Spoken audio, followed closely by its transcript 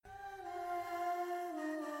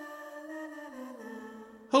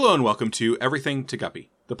Hello and welcome to Everything to Guppy,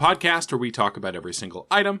 the podcast where we talk about every single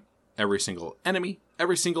item, every single enemy,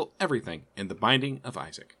 every single everything in the Binding of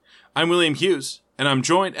Isaac. I'm William Hughes, and I'm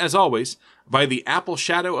joined, as always, by the apple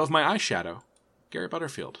shadow of my eyeshadow, Gary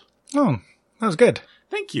Butterfield. Oh, that was good.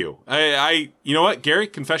 Thank you. You know what, Gary,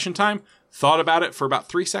 confession time, thought about it for about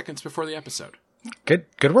 3 seconds before the episode. Good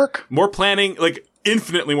work. More planning, like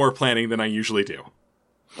infinitely more planning than I usually do.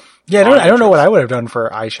 Yeah, I don't know what I would have done for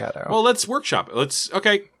eyeshadow. Well, let's workshop it.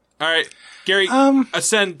 Okay. All right. Gary,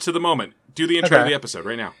 ascend to the moment. Do the intro to the episode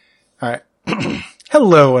right now. All right.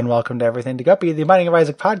 Hello and welcome to Everything to Guppy, the Binding of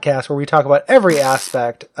Isaac podcast, where we talk about every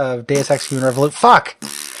aspect of Deus Ex Human Revolution. Fuck!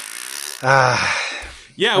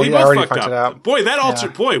 Yeah, we both fucked it up. up. Boy, that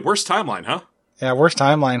altered. Boy, worst timeline, huh? Yeah, worst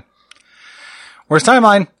timeline.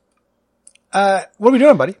 What are we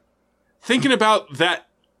doing, buddy? Thinking about that,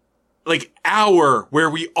 like, hour where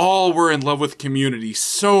we all were in love with Community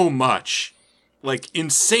so much. Like,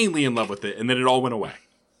 insanely in love with it, and then it all went away.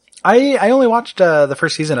 I only watched the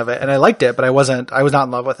first season of it, and I liked it, but I was not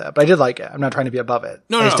in love with it. But I did like it. I'm not trying to be above it.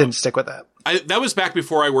 I just didn't stick with it. That was back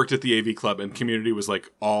before I worked at the AV Club, and Community was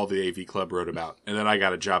like all the AV Club wrote about. And then I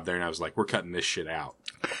got a job there, and I was like, we're cutting this shit out.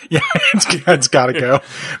 Yeah, it's gotta go.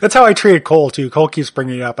 That's how I treated Cole, too. Cole keeps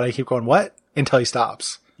bringing it up, and I keep going, what? Until he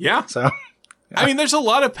stops. Yeah. So, yeah. I mean, there's a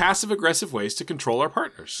lot of passive-aggressive ways to control our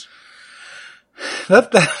partners.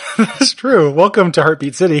 That's true. Welcome to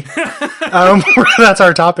Heartbeat City. That's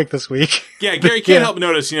our topic this week. Yeah, Gary can't help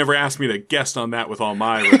notice you never asked me to guest on that with all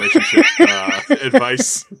my relationship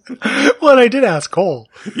advice. Well, and I did ask Cole.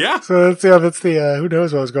 Yeah. So that's the who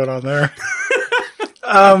knows what was going on there.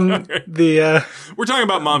 We're talking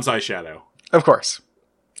about Mom's eyeshadow. Of course.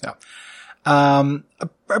 Yeah.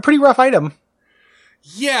 A pretty rough item.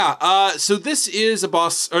 Yeah, so this is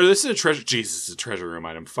this is a treasure. Jesus, it's a treasure room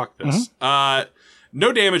item. Fuck this. Mm-hmm.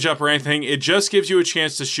 No damage up or anything. It just gives you a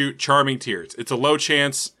chance to shoot Charming Tears. It's a low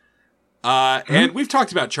chance. And we've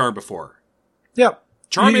talked about Charm before. Yep.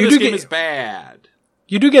 Charm in this game is bad.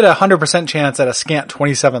 You do get 100% chance at a scant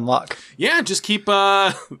 27 luck. Yeah, just keep,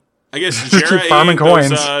 I guess, just keep farming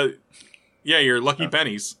coins. Your lucky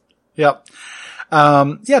pennies. Yep.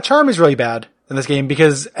 Charm is really bad in this game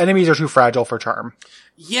because enemies are too fragile for Charm.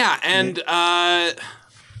 Yeah, and,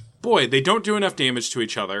 boy, they don't do enough damage to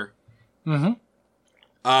each other.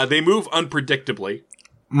 Mm-hmm. They move unpredictably.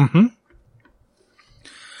 Mm-hmm.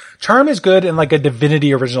 Charm is good in like a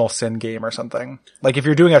Divinity Original Sin game or something. Like if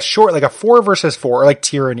you're doing a 4 versus 4, or like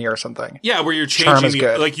Tyranny or something. Yeah, where you're changing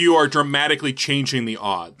you are dramatically changing the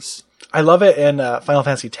odds. I love it in Final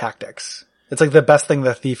Fantasy Tactics. It's like the best thing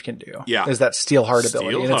the thief can do. Yeah. Is that Steel Heart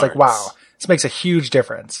ability. And it's like, wow, this makes a huge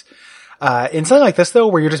difference. In something like this though,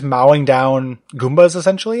 where you're just mowing down Goombas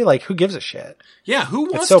essentially, like who gives a shit? Yeah,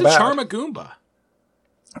 who wants to charm a Goomba?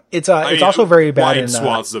 It's also very bad in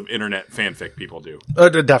swaths of internet fanfic people do.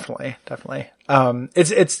 Definitely.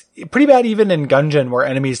 It's pretty bad even in Gungeon, where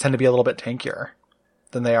enemies tend to be a little bit tankier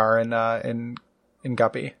than they are in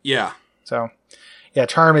Guppy. Yeah. So, yeah,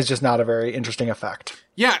 Charm is just not a very interesting effect.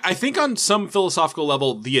 Yeah, I think on some philosophical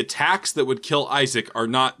level, the attacks that would kill Isaac are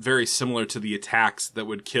not very similar to the attacks that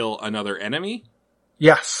would kill another enemy.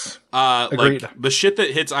 Yes. Agreed. Like, the shit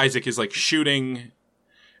that hits Isaac is like shooting,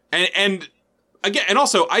 and again, and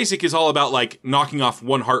also Isaac is all about like knocking off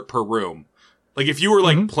 1 heart per room. Like if you were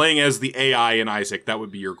like playing as the AI in Isaac, that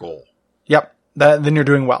would be your goal. Yep. Then you're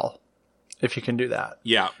doing well. If you can do that.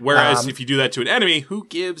 Yeah. Whereas if you do that to an enemy, who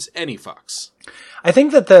gives any fucks? I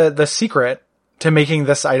think that the secret to making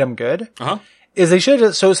this item good is they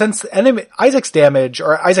should, so since Isaac's damage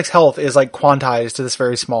or Isaac's health is like quantized to this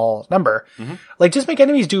very small number, like just make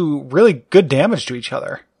enemies do really good damage to each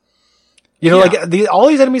other. You know, all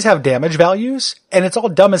these enemies have damage values, and it's all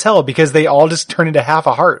dumb as hell because they all just turn into half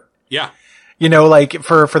a heart. Yeah. You know, like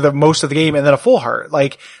for the most of the game, and then a full heart.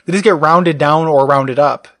 Like they just get rounded down or rounded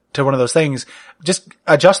up to one of those things. Just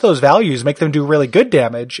adjust those values, make them do really good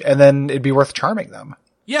damage, and then it'd be worth charming them.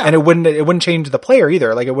 Yeah. And it wouldn't change the player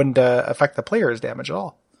either. Like it wouldn't affect the player's damage at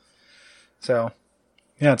all. So,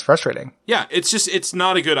 yeah, it's frustrating. Yeah, it's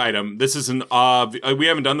not a good item. This is we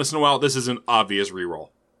haven't done this in a while. This is an obvious reroll.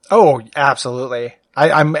 Oh, absolutely.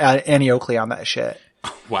 I'm Annie Oakley on that shit.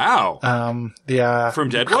 Wow. From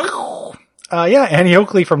Deadwood? Annie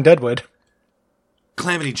Oakley from Deadwood.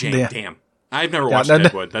 Calamity Jane, damn. I've never watched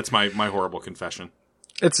Deadwood. That's my horrible confession.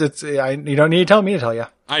 You don't need to tell me to tell you.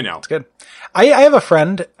 I know. It's good. I have a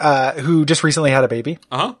friend, who just recently had a baby.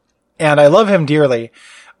 Uh-huh. And I love him dearly,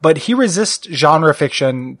 but he resists genre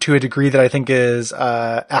fiction to a degree that I think is,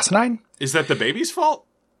 asinine. Is that the baby's fault?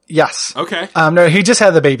 Yes. Okay. No, he just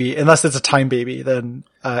had the baby. Unless it's a time baby, then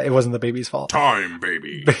it wasn't the baby's fault. Time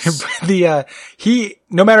baby.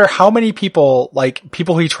 No matter how many people, like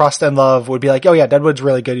people he trusts and love would be like, oh yeah, Deadwood's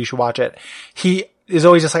really good. You should watch it. He is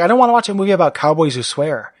always just like, I don't want to watch a movie about cowboys who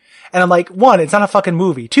swear. And I'm like, 1, it's not a fucking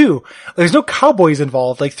movie. 2, there's no cowboys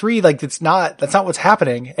involved. like 3, like that's not what's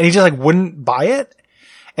happening. And he just like wouldn't buy it.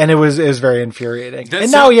 And it was very infuriating. And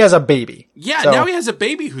now he has a baby. Yeah, so, now he has a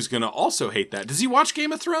baby who's going to also hate that. Does he watch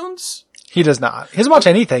Game of Thrones? He does not. He doesn't watch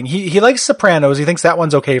anything. He likes Sopranos. He thinks that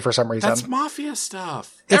one's okay for some reason. That's mafia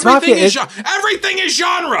stuff. Everything is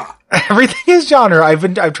genre. Everything is genre.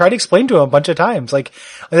 I've tried to explain to him a bunch of times. Like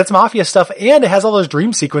that's mafia stuff, and it has all those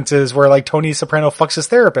dream sequences where like Tony Soprano fucks his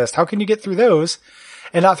therapist. How can you get through those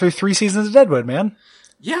and not through 3 seasons of Deadwood, man?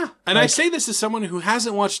 Yeah, and I say this as someone who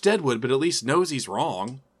hasn't watched Deadwood, but at least knows he's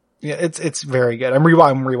wrong. Yeah, it's very good. I'm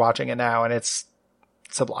rewatching it now, and it's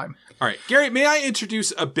sublime. All right, Gary, may I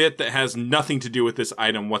introduce a bit that has nothing to do with this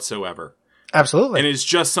item whatsoever? Absolutely. And it's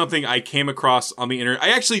just something I came across on the internet. I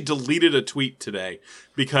actually deleted a tweet today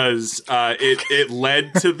because it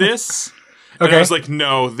led to this. Okay. And I was like,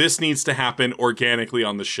 no, this needs to happen organically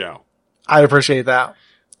on the show. I appreciate that.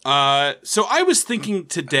 So I was thinking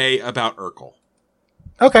today about Urkel.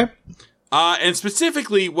 Okay. And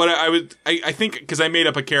specifically, what I think, because I made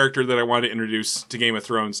up a character that I wanted to introduce to Game of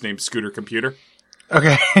Thrones named Scooter Computer.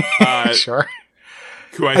 Okay. Sure.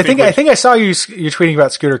 Who I think I saw you tweeting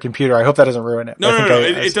about Scooter Computer. I hope that doesn't ruin it. No,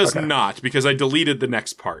 it does not, because I deleted the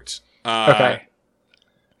next part. Okay.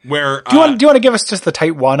 Where do you want to give us just the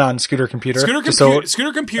Type 1 on Scooter Computer?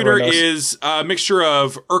 Scooter Computer is a mixture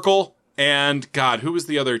of Urkel and God. Who was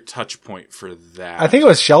the other touch point for that? I think it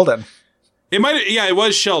was Sheldon. It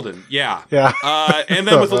was Sheldon. Yeah. Yeah. And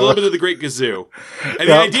then with a little bit of the Great Gazoo. And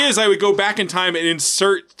the idea is I would go back in time and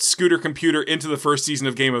insert Scooter Computer into the first season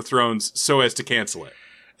of Game of Thrones so as to cancel it.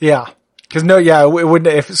 Yeah. Because it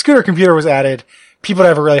wouldn't, if Scooter Computer was added, people would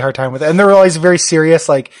have a really hard time with it. And there were always very serious,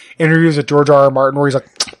 like, interviews with George R. R. Martin where he's like,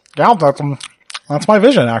 yeah, that's my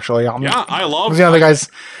vision, actually. Yeah, I love it. The guy's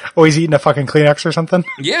always eating a fucking Kleenex or something.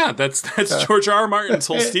 Yeah, that's George R. R. Martin's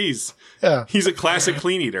whole steez. Yeah. He's a classic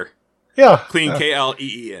clean eater. Yeah. Clean,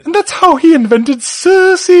 K-L-E-E-N. And that's how he invented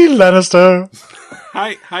Cersei Lannister.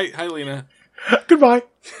 Hi, Lena. Goodbye.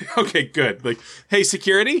 Okay, good. Like, hey,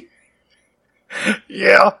 security?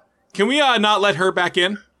 Yeah. Can we not let her back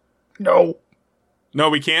in? No. No,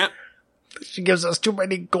 we can't? She gives us too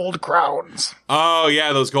many gold crowns. Oh,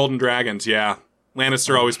 yeah, those golden dragons, yeah.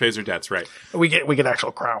 Lannister always pays her debts, right? We get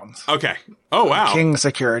actual crowns. Okay. Oh, wow. King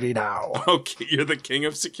security now. Okay, you're the king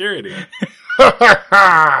of security.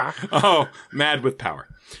 Oh, mad with power.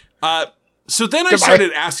 So then I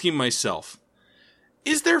started asking myself,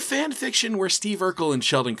 is there fan fiction where Steve Urkel and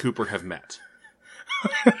Sheldon Cooper have met?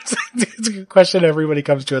 It's a good question everybody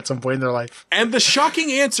comes to at some point in their life. And the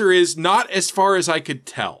shocking answer is not as far as I could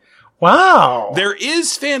tell. Wow. There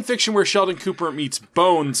is fan fiction where Sheldon Cooper meets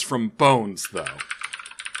Bones from Bones, though.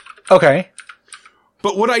 Okay.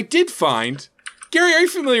 But what I did find... Gary, are you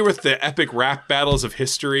familiar with the Epic Rap Battles of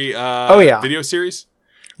History video series?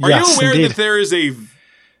 Are you aware that there is a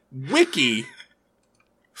wiki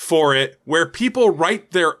for it where people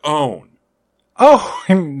write their own? Oh,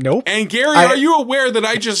 nope. And Gary, are you aware that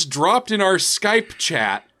I just dropped in our Skype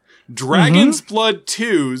chat Dragon's Blood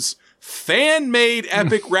 2's fan-made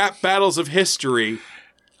Epic Rap Battles of History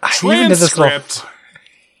transcript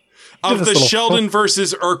of the Sheldon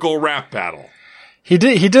versus Urkel rap battle? He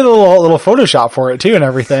did a little Photoshop for it too and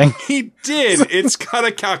everything. He did. It's got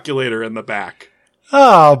a calculator in the back.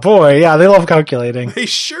 Oh boy, yeah, they love calculating. They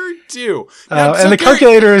sure do. Now, and the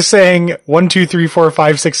calculator is saying 1, 2, 3, 4,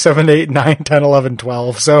 5, 6, 7, 8, 9, 10, 11,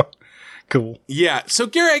 12. So cool. Yeah. So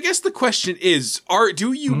Gary, I guess the question is,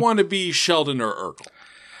 do you want to be Sheldon or Urkel?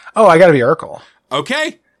 Oh, I gotta be Urkel.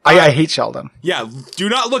 Okay. I hate Sheldon. Yeah. Do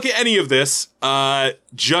not look at any of this.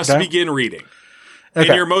 Just begin reading in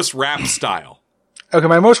your most rap style. Okay,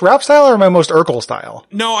 my most rap style or my most Urkel style?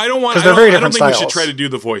 No, I don't want. Because they're very different styles. I don't think we should try to do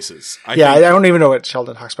the voices. I don't even know what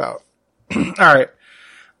Sheldon talks about. All right.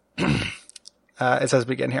 It says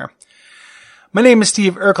begin here. My name is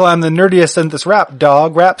Steve Urkel. I'm the nerdiest in this rap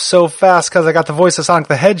dog. Rap so fast because I got the voice of Sonic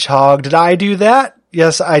the Hedgehog. Did I do that?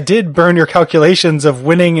 Yes, I did burn your calculations of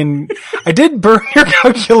winning in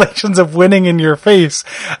your face.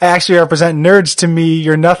 I actually represent nerds. To me,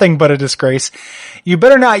 you're nothing but a disgrace. You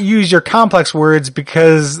better not use your complex words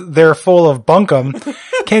because they're full of bunkum.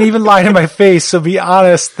 Can't even lie to my face, so be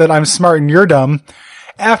honest that I'm smart and you're dumb.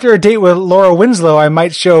 After a date with Laura Winslow, I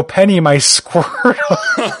might show Penny my Squirtle.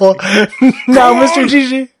 Now,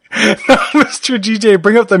 Mr. GJ,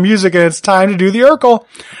 bring up the music and it's time to do the Urkel.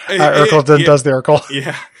 Urkel does the Urkel.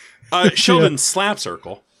 Yeah. Sheldon slaps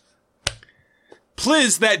Urkel.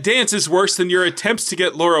 Pliz, that dance is worse than your attempts to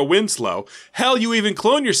get Laura Winslow. Hell, you even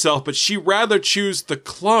clone yourself, but she rather choose the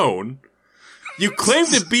clone. You claim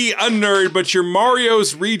to be a nerd, but you're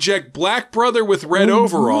Mario's reject black brother with red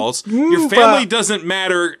overalls. Your family doesn't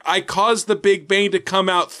matter. I caused the Big Bang to come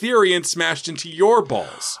out theory and smashed into your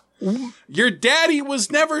balls. Your daddy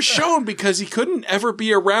was never shown because he couldn't ever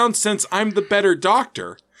be around since I'm the better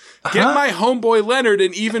doctor. Get my homeboy Leonard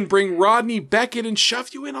and even bring Rodney Beckett and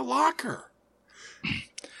shove you in a locker.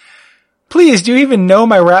 Please, do you even know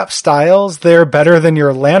my rap styles? They're better than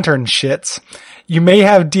your lantern shits. You may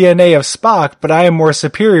have DNA of Spock, but I am more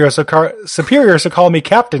superior, so call me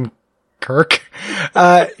Captain Kirk.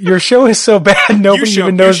 Your show is so bad, nobody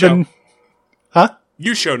even knows the... Huh?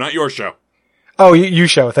 You show, not your show. Oh, you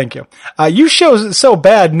show, thank you. You show so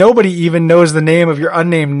bad, nobody even knows the name of your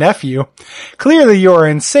unnamed nephew. Clearly you are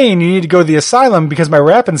insane. You need to go to the asylum because my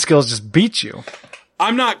rapping skills just beat you.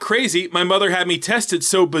 I'm not crazy. My mother had me tested,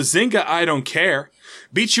 so bazinga, I don't care.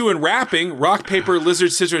 Beat you in rapping, rock, paper,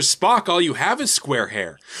 lizard, scissors, Spock, all you have is square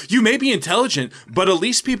hair. You may be intelligent, but at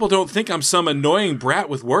least people don't think I'm some annoying brat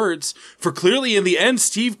with words. For clearly in the end,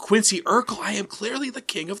 Steve Quincy Urkel, I am clearly the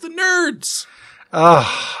king of the nerds.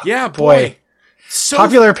 Oh, yeah, boy. So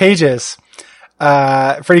popular pages.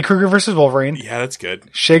 Freddy Krueger versus Wolverine. Yeah, that's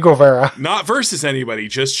good. Che Guevara. Not versus anybody,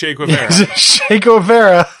 just Che Guevara. Che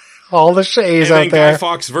Guevara. All the Shays out there. Guy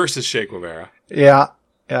Fawkes versus Che Guevara. Yeah,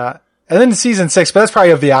 yeah. And then season 6, but that's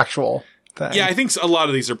probably of the actual thing. Yeah, I think a lot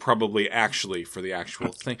of these are probably actually for the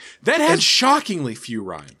actual thing. That had shockingly few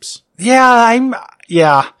rhymes.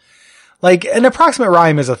 Yeah. Like, an approximate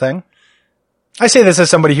rhyme is a thing. I say this as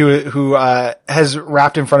somebody who has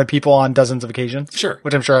rapped in front of people on dozens of occasions. Sure.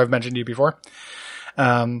 Which I'm sure I've mentioned to you before.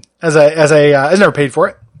 As never paid for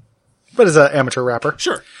it, but as an amateur rapper.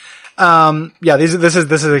 Sure. Yeah, this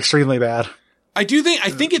is extremely bad. I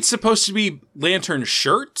think it's supposed to be lantern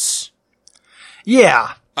shirts.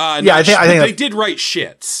 Yeah. I think they did write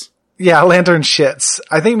shits. Yeah, lantern shits.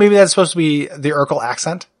 I think maybe that's supposed to be the Urkel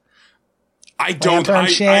accent.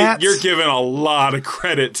 You're giving a lot of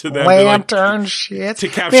credit to them. Lantern shits. To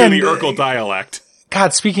capture the Urkel dialect.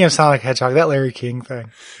 God, speaking of Sonic Hedgehog, that Larry King thing.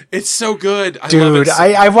 It's so good. Dude,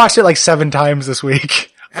 I've watched it like 7 times this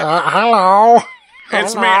week. Hello.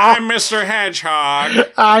 It's me. I'm Mr. Hedgehog.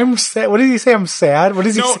 I'm sad. What did he say? I'm sad. What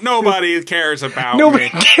does he say? Nobody cares about me. Nobody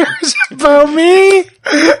cares about me.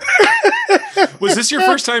 Was this your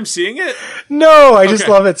first time seeing it? No, I just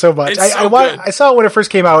love it so much. I saw it when it first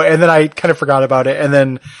came out, and then I kind of forgot about it, and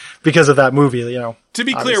then because of that movie, To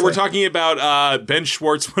be clear, we're talking about Ben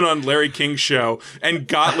Schwartz went on Larry King's show and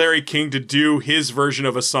got Larry King to do his version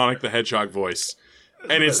of a Sonic the Hedgehog voice.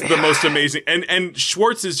 And it's the most amazing. And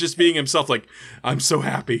Schwartz is just being himself, like, I'm so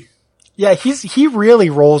happy. Yeah, he really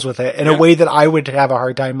rolls with it in a way that I would have a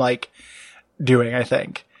hard time, like, doing, I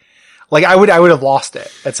think. Like, I would have lost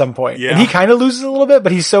it at some point. Yeah. And he kind of loses a little bit,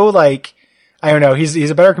 but he's so, like, I don't know, he's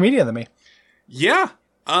a better comedian than me. Yeah.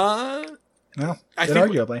 I think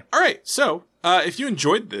arguably. All right, so, if you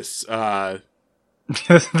enjoyed this,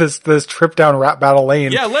 this trip down Rap Battle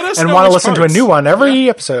Lane. Yeah, let us know. And want to listen to a new one every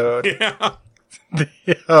episode. Yeah.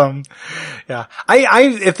 Yeah.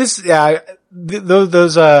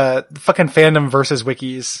 Those fucking fandom versus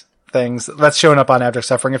wikis things that's shown up on Abject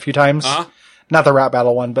Suffering a few times. Not the Rap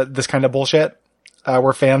Battle one, but this kind of bullshit,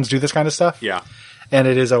 where fans do this kind of stuff. Yeah. And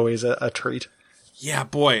it is always a treat. Yeah,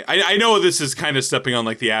 boy. I know this is kind of stepping on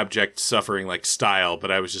like the Abject Suffering like style,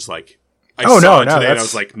 but I was just like, I saw it today and I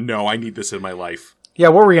was like, no, I need this in my life. Yeah.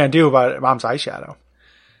 What were we going to do about Mom's Eyeshadow?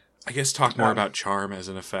 I guess talk more about charm as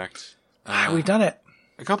an effect. We've done it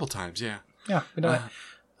a couple times, yeah. Yeah, we've done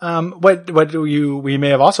it. What we may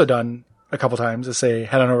have also done a couple times is say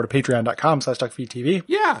head on over to patreon.com/DuckFeedTV.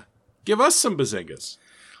 Yeah, give us some bazingas.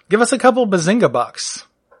 Give us a couple bazinga bucks.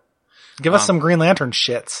 Give us some Green Lantern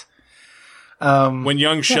shits. When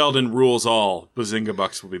young Sheldon rules all, bazinga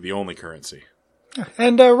bucks will be the only currency.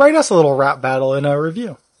 And write us a little rap battle in a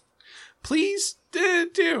review. Please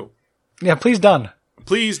do. Yeah, please done.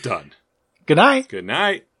 Please done. Good night. Good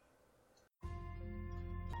night.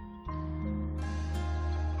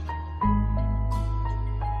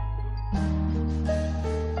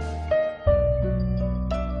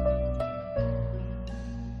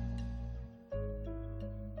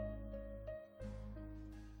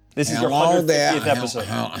 This is your 150th episode.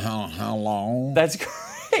 How long? That's great.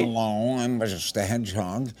 Hello, I'm just a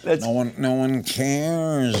hedgehog. That's... No one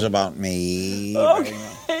cares about me.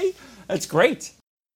 Okay, that's great.